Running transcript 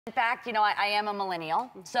In fact, you know, I am a millennial.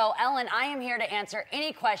 So, Ellen, I am here to answer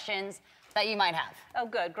any questions that you might have. Oh,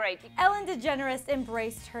 good, great. Ellen DeGeneres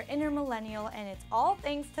embraced her inner millennial, and it's all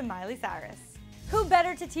thanks to Miley Cyrus. Who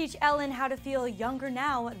better to teach Ellen how to feel younger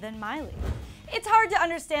now than Miley? It's hard to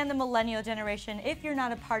understand the millennial generation if you're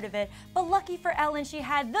not a part of it, but lucky for Ellen, she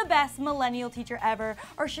had the best millennial teacher ever,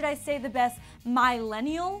 or should I say the best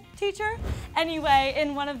Mileyennial teacher? Anyway,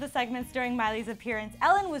 in one of the segments during Miley's appearance,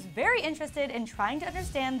 Ellen was very interested in trying to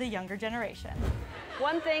understand the younger generation.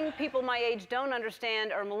 One thing people my age don't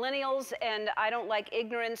understand are millennials, and I don't like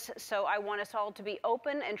ignorance, so I want us all to be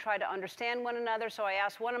open and try to understand one another. So I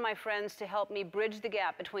asked one of my friends to help me bridge the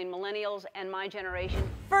gap between millennials and my generation.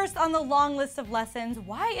 First on the long list of lessons,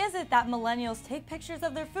 why is it that millennials take pictures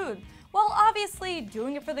of their food? Well, obviously,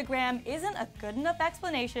 doing it for the gram isn't a good enough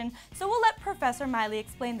explanation, so we'll let Professor Miley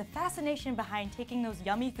explain the fascination behind taking those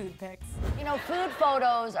yummy food pics. You know, food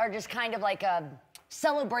photos are just kind of like a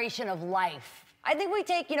celebration of life. I think we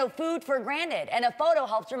take, food for granted, and a photo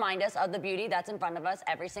helps remind us of the beauty that's in front of us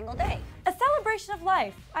every single day. A celebration of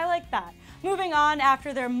life. I like that. Moving on,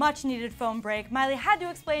 after their much-needed phone break, Miley had to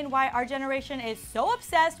explain why our generation is so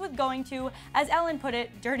obsessed with going to, as Ellen put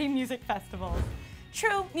it, dirty music festivals.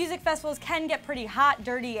 True, music festivals can get pretty hot,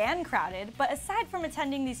 dirty, and crowded, but aside from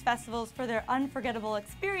attending these festivals for their unforgettable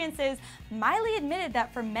experiences, Miley admitted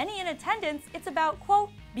that for many in attendance, it's about, quote,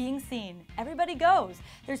 being seen. Everybody goes.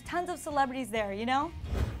 There's tons of celebrities there, you know?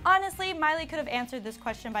 Honestly, Miley could have answered this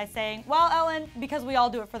question by saying, well, Ellen, because we all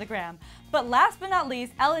do it for the gram. But last but not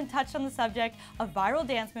least, Ellen touched on the subject of viral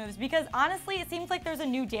dance moves because honestly, it seems like there's a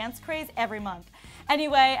new dance craze every month.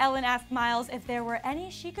 Anyway, Ellen asked Miles if there were any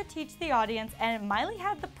she could teach the audience, and Miley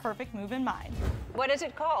had the perfect move in mind. What is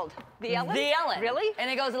it called? The Ellen? The Ellen. Really? And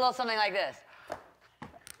it goes a little something like this.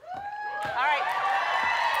 All right.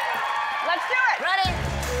 Let's do it. Ready?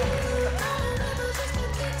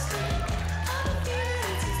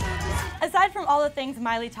 Aside from all the things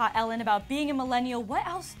Miley taught Ellen about being a millennial, what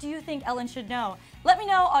else do you think Ellen should know? Let me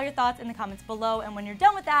know all your thoughts in the comments below, and when you're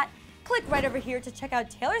done with that, click right over here to check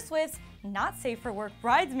out Taylor Swift's Not Safe for Work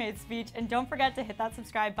bridesmaid speech, and don't forget to hit that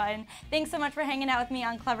subscribe button. Thanks so much for hanging out with me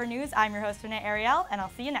on Clevver News. I'm your host, Renee Ariel, and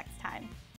I'll see you next time.